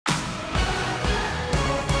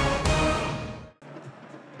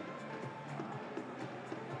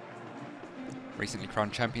Recently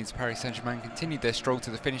crowned champions Paris Saint-Germain continued their stroll to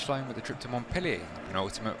the finish line with a trip to Montpellier in the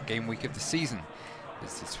penultimate game week of the season.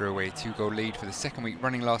 Visitors threw away a 2-goal lead for the second week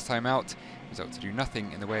running last time out, result to do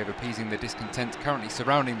nothing in the way of appeasing the discontent currently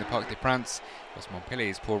surrounding the Parc des Princes, whilst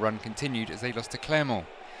Montpellier's poor run continued as they lost to Clermont.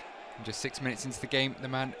 And just 6 minutes into the game, the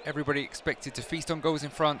man everybody expected to feast on goals in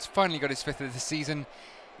France finally got his fifth of the season.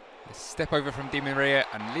 A step over from Dimitry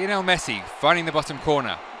and Lionel Messi finding the bottom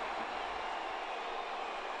corner.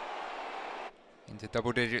 Into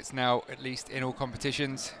double digits now, at least in all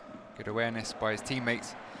competitions. Good awareness by his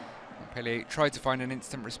teammates. Montpellier tried to find an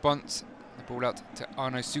instant response. The ball out to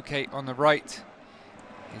Arnaud SOUQUET on the right.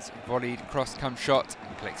 His volleyed cross-come shot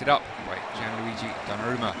and collected up by Gianluigi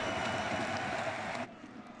Donnarumma.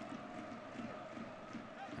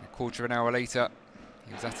 And a quarter of an hour later,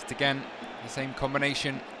 he was at it again. The same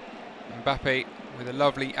combination. MBAPPE with a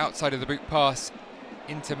lovely outside of the boot pass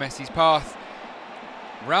into Messi's path.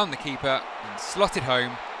 Round the keeper and slotted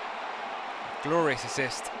home. A glorious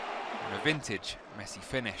assist and a vintage Messi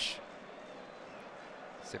finish.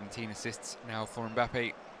 17 assists now for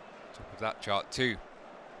MBAPPE, top of that chart too.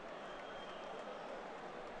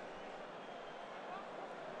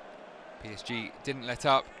 PSG didn't let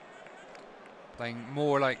up, playing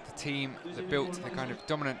more like the team that built the kind of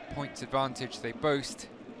dominant points advantage they boast.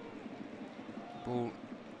 Ball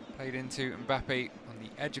played into MBAPPE on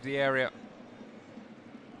the edge of the area,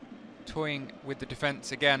 toying with the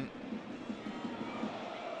defence again.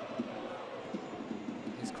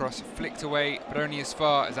 His cross flicked away, but only as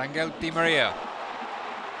far as Angel Di Maria.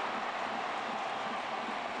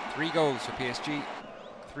 3 goals for PSG,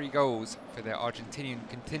 3 goals for their Argentinian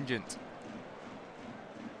contingent.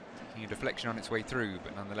 Taking a deflection on its way through,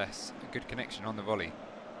 but nonetheless a good connection on the volley.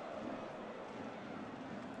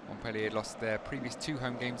 Montpellier had lost their previous 2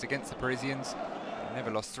 home games against the Parisians, but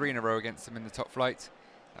never lost 3 in a row against them in the top flight.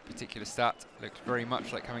 That particular stat looked very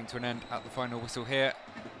much like coming to an end at the final whistle here.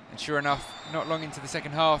 And sure enough, not long into the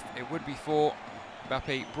second half, it would be 4.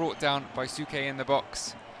 MBAPPE brought down by SOUQUET in the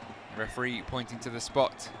box. The referee pointing to the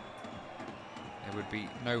spot. There would be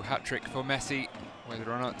no hat-trick for Messi, whether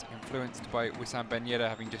or not influenced by Wissam Ben Yedder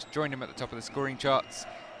having just joined him at the top of the scoring charts.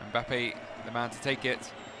 MBAPPE, the man to take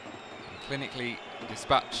it, and clinically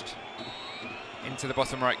dispatched into the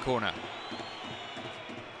bottom right corner.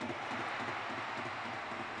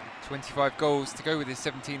 25 goals to go with his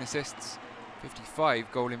 17 assists, 55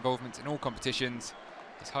 goal involvements in all competitions,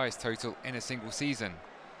 his highest total in a single season.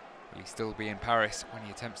 Will he still be in Paris when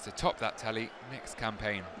he attempts to top that tally next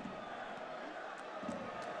campaign?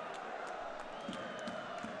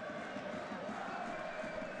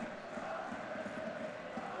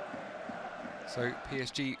 So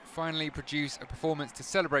PSG finally produce a performance to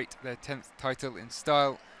celebrate their 10th title in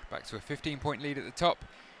style, back to a 15-point lead at the top.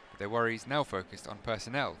 Their worries now focused on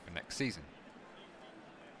personnel for next season.